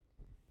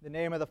In the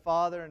name of the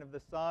Father, and of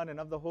the Son, and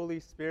of the Holy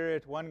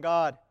Spirit, one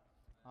God.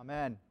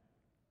 Amen.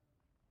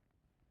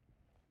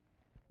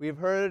 We've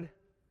heard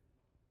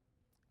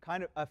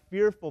kind of a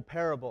fearful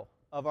parable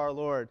of our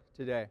Lord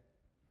today.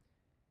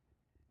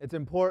 It's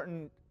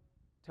important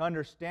to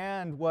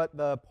understand what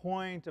the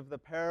point of the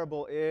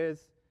parable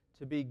is,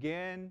 to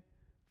begin,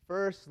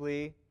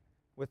 firstly,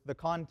 with the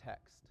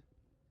context.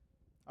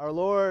 Our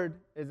Lord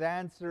is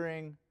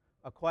answering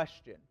a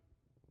question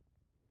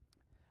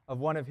of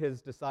one of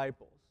His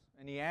disciples.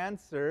 And He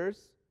answers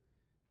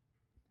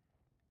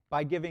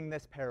by giving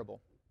this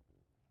parable.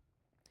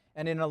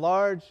 And in a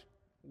large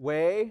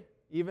way,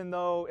 even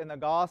though in the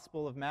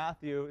Gospel of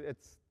Matthew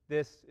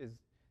has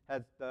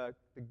the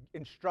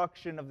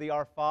instruction of the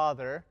Our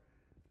Father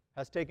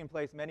has taken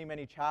place many,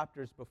 many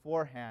chapters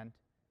beforehand,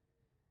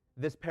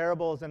 this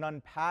parable is an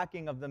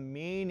unpacking of the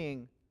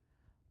meaning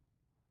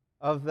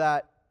of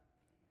that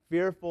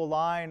fearful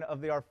line of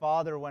the Our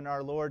Father when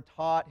our Lord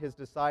taught His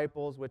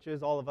disciples, which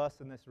is all of us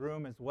in this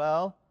room as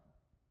well,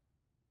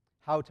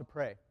 how to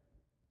pray.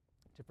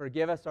 To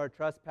forgive us our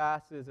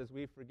trespasses as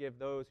we forgive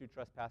those who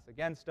trespass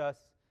against us,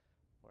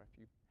 or if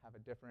you have a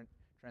different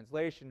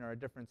translation or a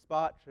different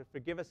spot, to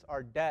forgive us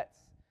our debts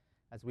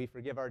as we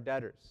forgive our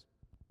debtors.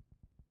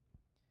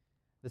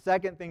 The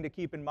second thing to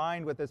keep in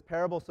mind with this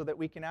parable so that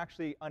we can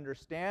actually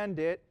understand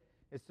it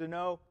is to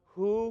know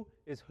who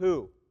is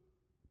who.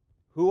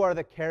 Who are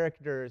the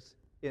characters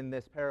in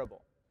this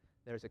parable?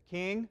 There's a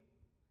king,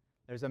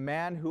 there's a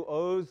man who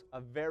owes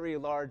a very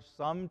large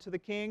sum to the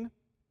king,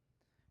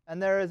 and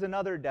there is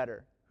another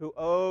debtor who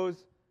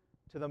owes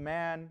to the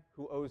man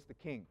who owes the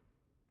king.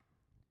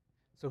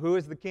 So who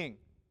is the king?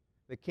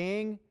 The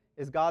king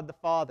is God the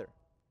Father.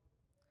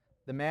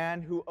 The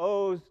man who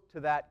owes to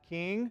that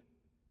king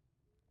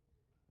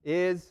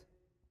is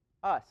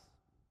us.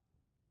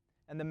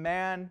 And the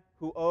man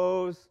who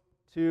owes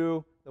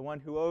to the one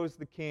who owes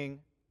the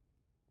king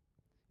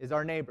is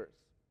our neighbors.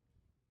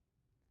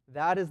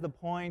 That is the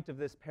point of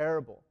this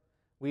parable.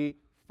 We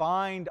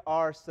find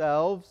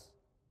ourselves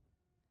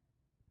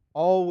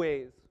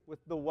always with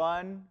the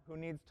one who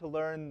needs to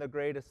learn the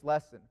greatest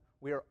lesson.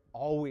 We are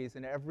always,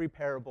 in every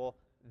parable,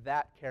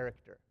 that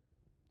character.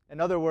 In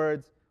other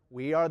words,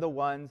 we are the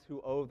ones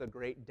who owe the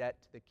great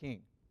debt to the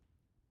king.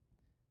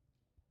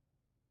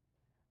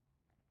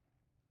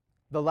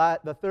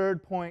 The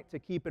third point to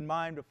keep in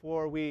mind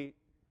before we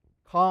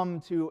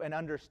come to an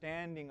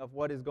understanding of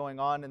what is going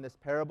on in this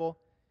parable,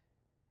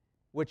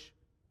 which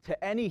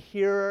to any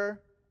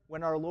hearer,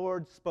 when our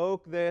Lord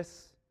spoke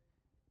this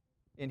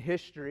in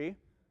history,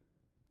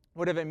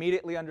 would have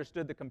immediately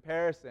understood the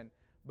comparison,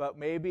 but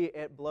maybe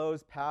it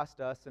blows past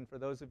us. And for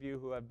those of you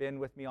who have been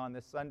with me on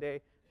this Sunday,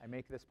 I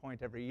make this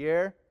point every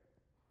year,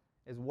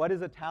 is what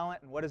is a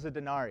talent and what is a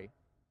denarii?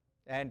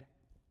 And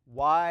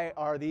why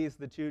are these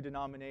the two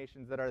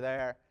denominations that are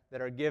there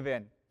that are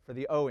given for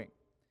the owing?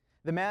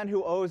 The man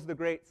who owes the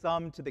great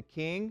sum to the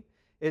king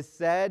is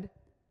said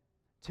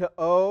to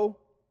owe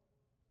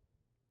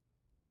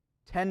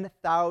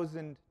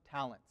 10,000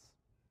 talents.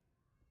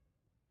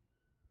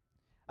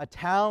 A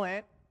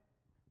talent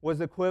was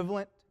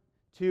equivalent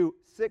to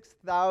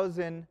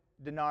 6,000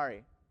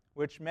 denarii,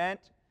 which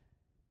meant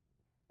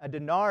a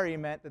denarii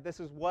meant that this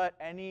is what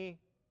any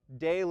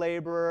day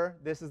laborer,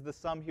 this is the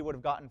sum he would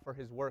have gotten for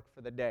his work for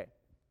the day.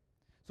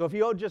 So if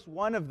he owed just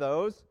one of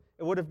those,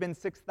 it would have been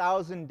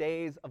 6,000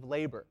 days of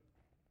labor.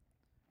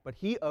 But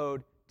he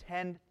owed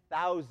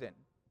 10,000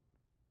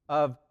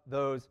 of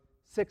those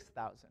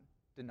 6,000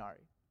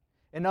 denarii.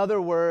 In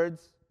other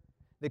words,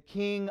 the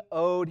king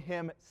owed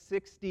him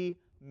 60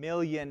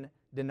 million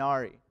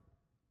denarii,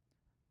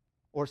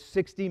 or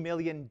 60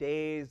 million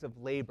days of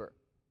labor.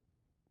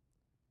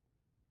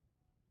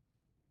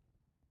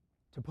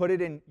 To put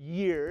it in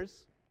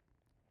years,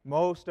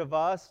 most of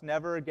us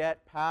never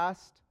get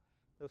past,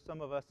 though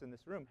some of us in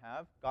this room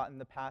have,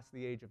 gotten past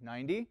the age of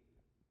 90.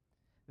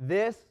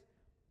 This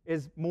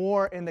is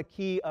more in the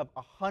key of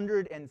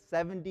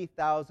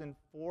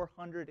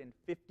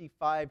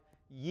 170,455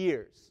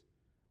 years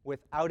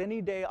without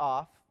any day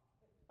off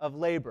of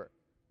labor.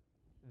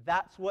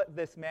 That's what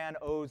this man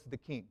owes the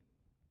king.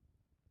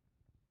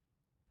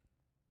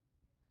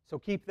 So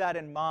keep that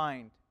in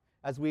mind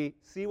as we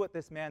see what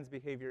this man's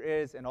behavior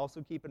is, and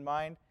also keep in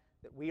mind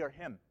that we are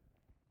him.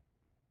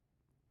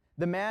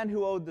 The man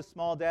who owed the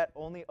small debt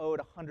only owed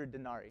 100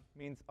 denarii,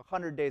 means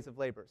 100 days of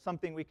labor,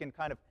 something we can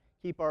kind of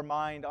keep our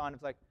mind on.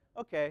 It's like,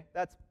 okay,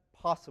 that's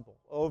possible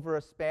over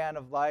a span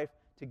of life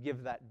to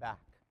give that back.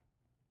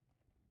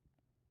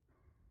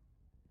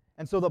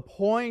 And so the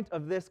point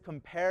of this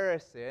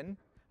comparison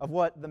of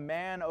what the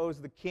man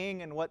owes the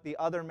king and what the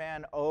other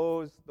man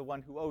owes the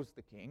one who owes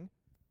the king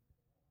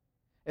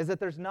is that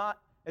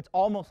it's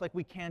almost like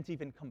we can't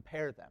even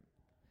compare them.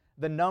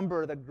 The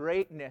number, the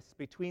greatness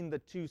between the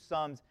two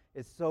sums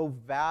is so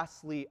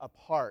vastly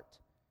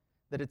apart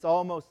that it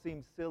almost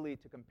seems silly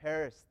to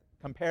compare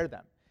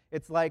them.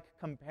 It's like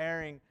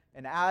comparing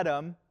an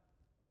atom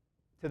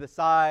to the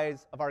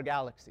size of our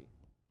galaxy.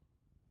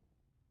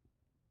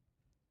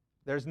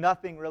 There's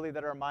nothing really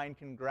that our mind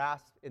can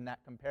grasp in that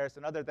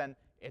comparison other than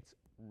It's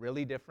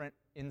really different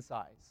in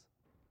size.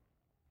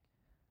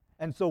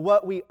 And so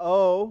what we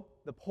owe,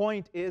 the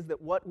point is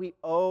that what we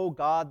owe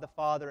God the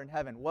Father in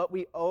heaven, what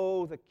we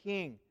owe the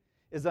King,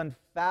 is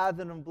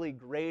unfathomably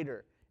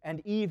greater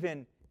and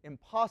even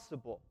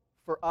impossible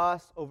for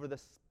us over the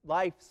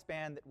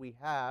lifespan that we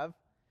have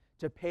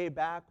to pay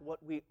back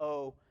what we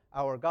owe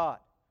our God.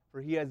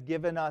 For He has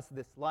given us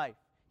this life.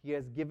 He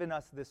has given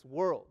us this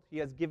world. He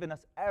has given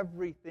us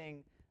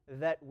everything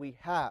that we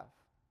have.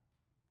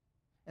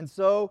 And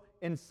so,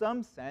 in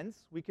some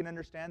sense, we can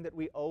understand that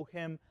we owe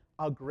Him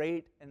a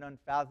great and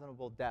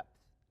unfathomable debt.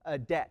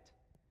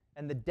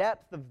 And the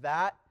depth of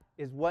that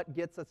is what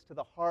gets us to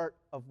the heart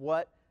of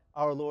what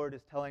our Lord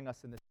is telling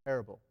us in this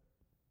parable.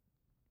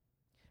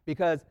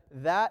 Because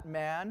that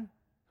man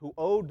who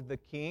owed the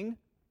king,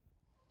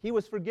 he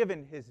was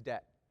forgiven his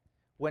debt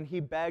when he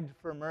begged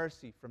for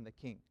mercy from the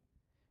king.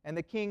 And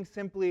the king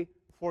simply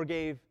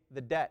forgave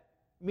the debt,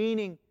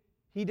 meaning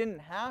he didn't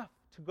have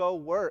to go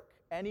work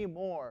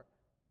anymore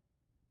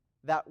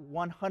that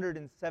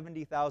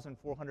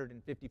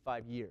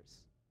 170,455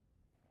 years.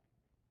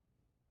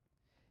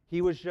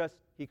 He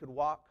could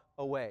walk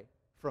away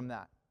from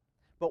that.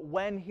 But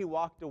when he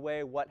walked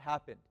away, what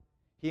happened?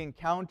 He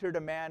encountered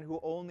a man who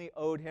only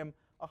owed him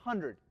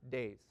 100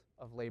 days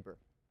of labor.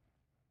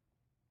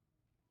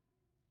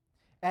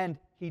 And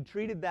he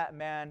treated that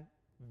man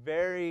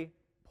very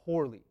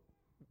poorly,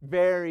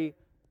 very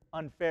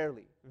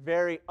unfairly,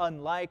 very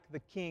unlike the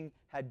king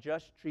had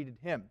just treated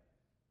him.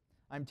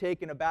 I'm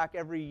taken aback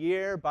every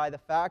year by the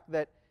fact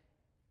that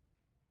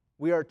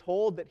we are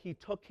told that he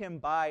took him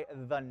by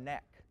the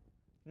neck.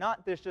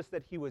 Not just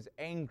that he was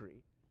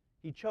angry.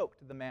 He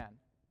choked the man,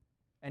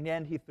 and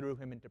then he threw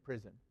him into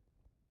prison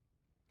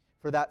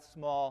for that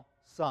small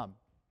sum.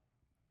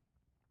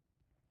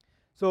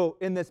 So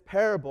in this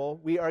parable,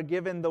 we are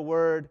given the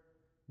word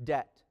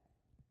debt,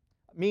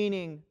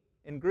 meaning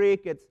in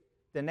Greek it's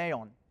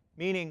deneon,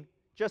 meaning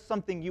just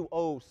something you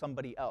owe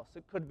somebody else.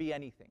 It could be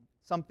anything,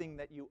 something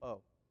that you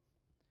owe.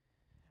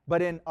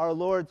 But in our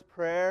Lord's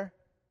Prayer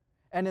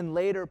and in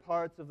later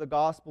parts of the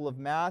Gospel of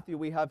Matthew,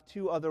 we have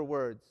two other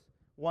words,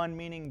 one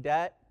meaning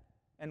debt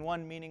and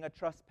one meaning a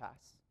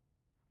trespass.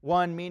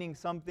 One meaning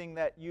something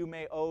that you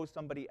may owe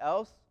somebody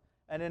else,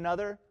 and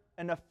another,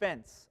 an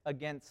offense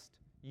against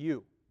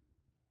you.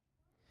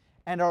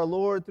 And our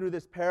Lord, through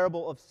this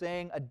parable of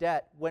saying a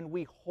debt, when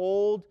we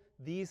hold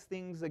these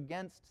things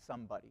against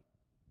somebody,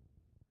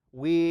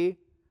 we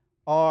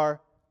are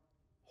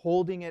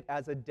holding it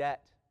as a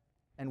debt,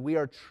 and we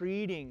are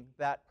treating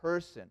that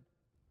person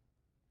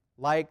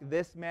like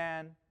this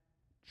man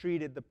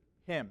treated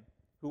him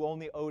who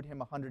only owed him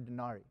 100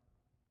 denarii.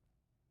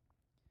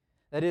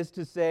 That is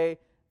to say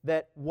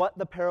that what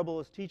the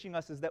parable is teaching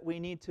us is that we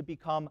need to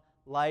become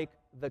like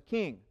the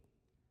king.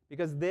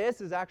 Because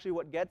this is actually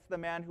what gets the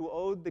man who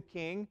owed the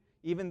king,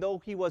 even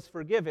though he was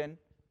forgiven,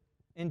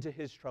 into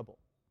his trouble.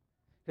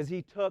 Because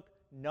he took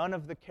none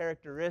of the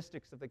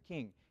characteristics of the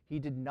king. He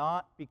did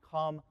not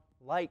become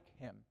like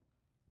him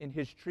in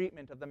his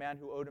treatment of the man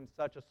who owed him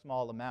such a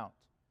small amount.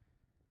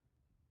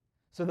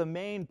 So the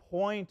main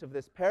point of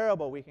this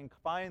parable, we can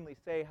finally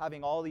say,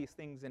 having all these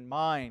things in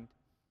mind,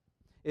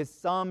 is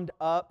summed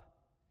up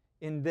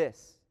in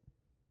this,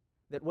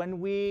 that when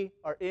we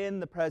are in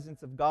the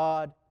presence of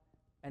God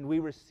and we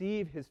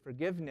receive His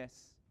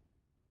forgiveness,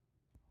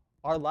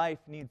 our life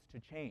needs to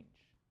change.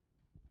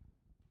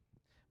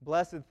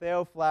 Blessed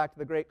Theophylact,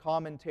 the great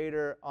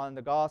commentator on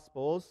the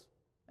Gospels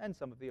and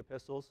some of the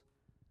epistles,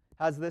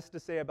 has this to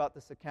say about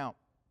this account.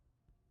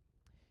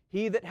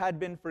 He that had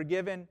been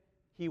forgiven,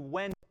 he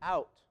went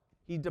out,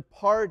 he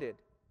departed,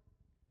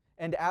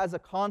 and as a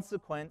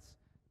consequence,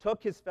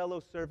 took his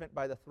fellow servant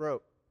by the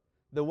throat.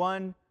 The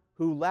one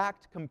who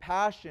lacked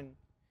compassion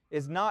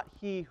is not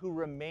he who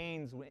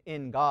remains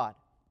in God,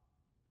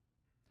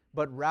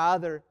 but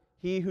rather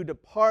he who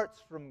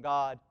departs from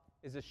God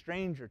is a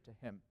stranger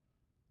to him.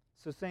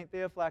 So St.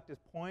 Theophylact is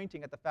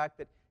pointing at the fact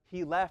that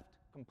he left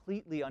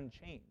completely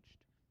unchanged,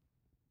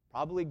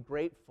 probably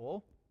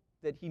grateful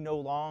that he no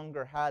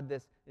longer had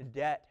this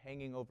debt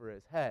hanging over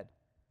his head,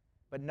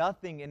 but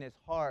nothing in his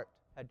heart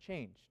had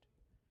changed.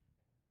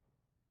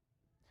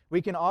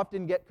 We can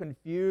often get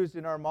confused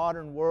in our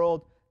modern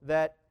world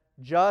that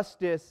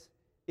justice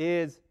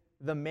is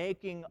the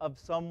making of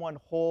someone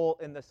whole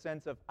in the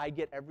sense of, I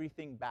get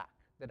everything back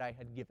that I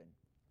had given.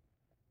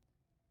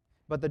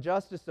 But the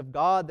justice of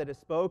God that is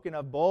spoken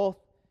of both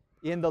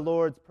in the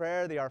Lord's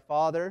Prayer, the Our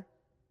Father,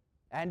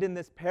 and in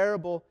this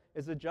parable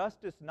is a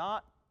justice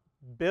not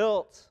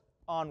built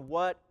on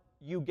what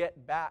you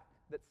get back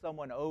that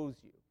someone owes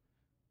you,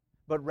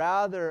 but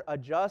rather a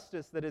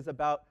justice that is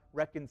about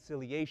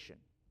reconciliation.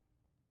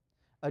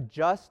 A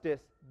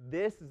justice,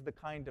 this is the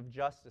kind of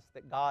justice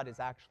that God is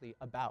actually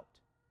about.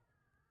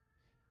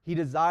 He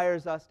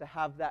desires us to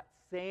have that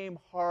same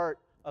heart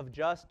of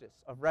justice,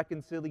 of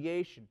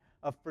reconciliation,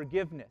 of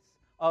forgiveness,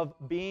 of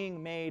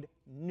being made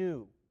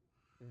new.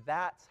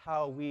 That's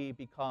how we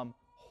become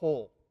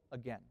whole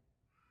again.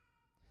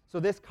 So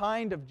this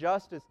kind of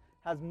justice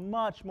has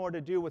much more to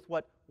do with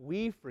what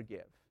we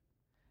forgive,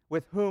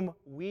 with whom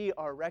we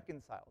are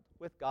reconciled,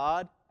 with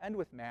God and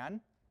with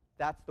man.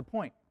 That's the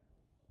point.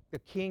 The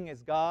King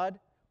is God.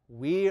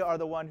 We are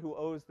the one who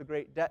owes the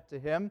great debt to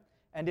him,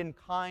 and in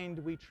kind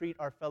we treat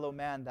our fellow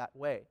man that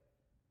way.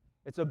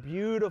 It's a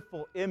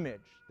beautiful image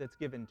that's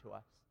given to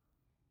us.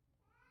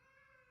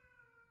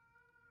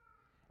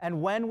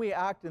 And when we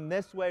act in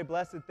this way,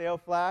 Blessed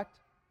Theophylact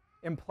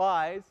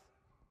implies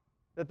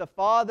that the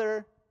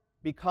Father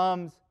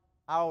becomes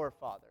our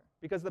Father,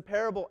 because the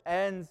parable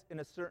ends in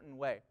a certain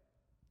way.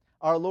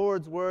 Our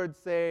Lord's words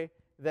say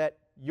that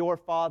your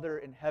Father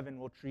in heaven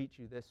will treat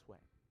you this way,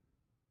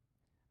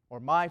 or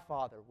my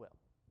Father will.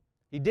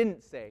 He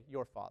didn't say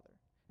your Father.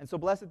 And so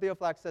Blessed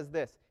Theophylact says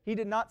this: he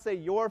did not say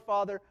your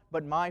Father,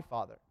 but my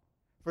Father.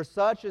 For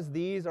such as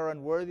these are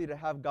unworthy to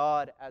have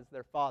God as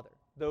their Father,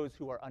 those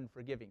who are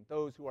unforgiving,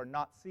 those who are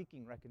not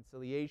seeking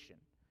reconciliation.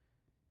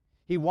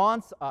 He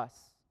wants us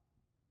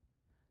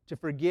to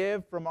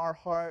forgive from our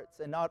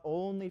hearts and not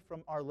only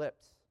from our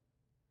lips.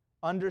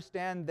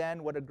 Understand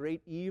then what a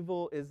great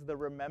evil is the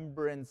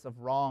remembrance of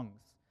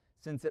wrongs,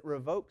 since it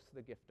revokes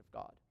the gift of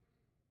God.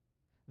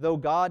 Though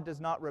God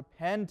does not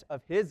repent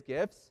of his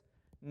gifts,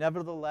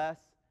 nevertheless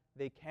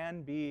they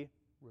can be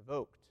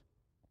revoked.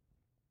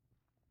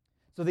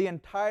 So the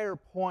entire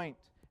point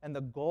and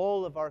the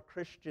goal of our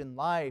Christian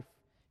life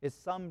is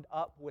summed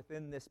up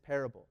within this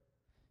parable.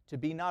 To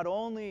be not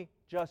only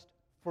just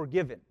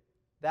forgiven,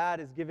 that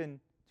is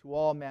given to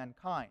all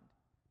mankind.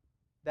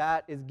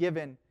 That is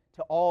given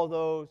to all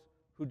those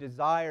who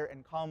desire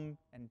and come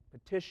and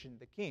petition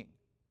the King.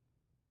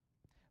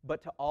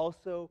 But to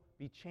also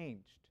be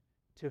changed,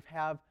 to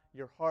have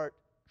your heart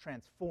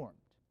transformed.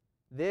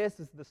 This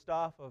is the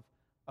stuff of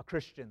a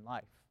Christian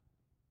life.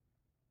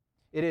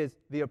 It is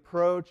the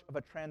approach of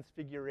a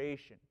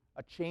transfiguration,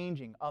 a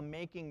changing, a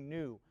making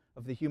new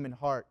of the human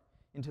heart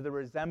into the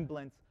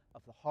resemblance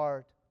of the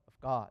heart of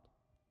God.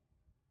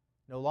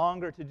 No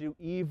longer to do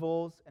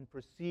evils and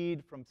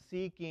proceed from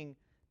seeking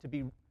to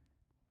be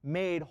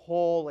made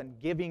whole and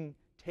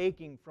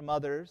taking from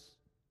others,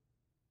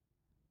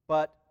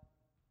 but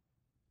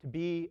to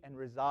be and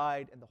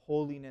reside in the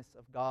holiness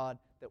of God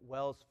that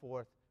wells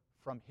forth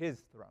from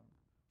his throne,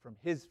 from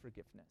his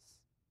forgiveness.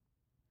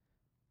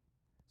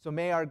 So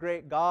may our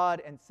great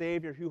God and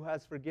Savior, who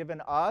has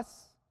forgiven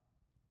us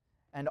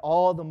and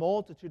all the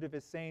multitude of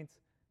his saints,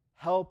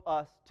 help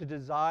us to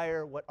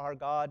desire what our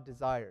God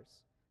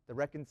desires, the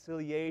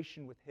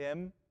reconciliation with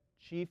him,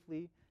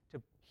 chiefly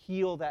to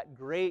heal that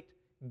great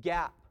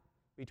gap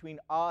between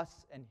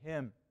us and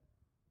him.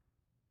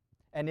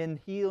 And in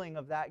healing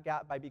of that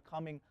gap, by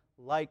becoming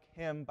like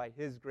him by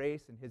his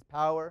grace and his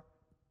power,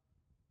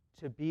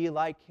 to be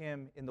like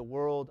him in the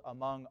world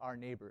among our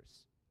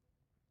neighbors.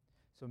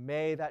 So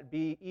may that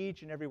be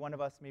each and every one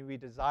of us. May we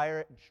desire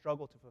it and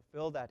struggle to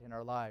fulfill that in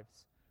our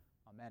lives.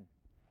 Amen.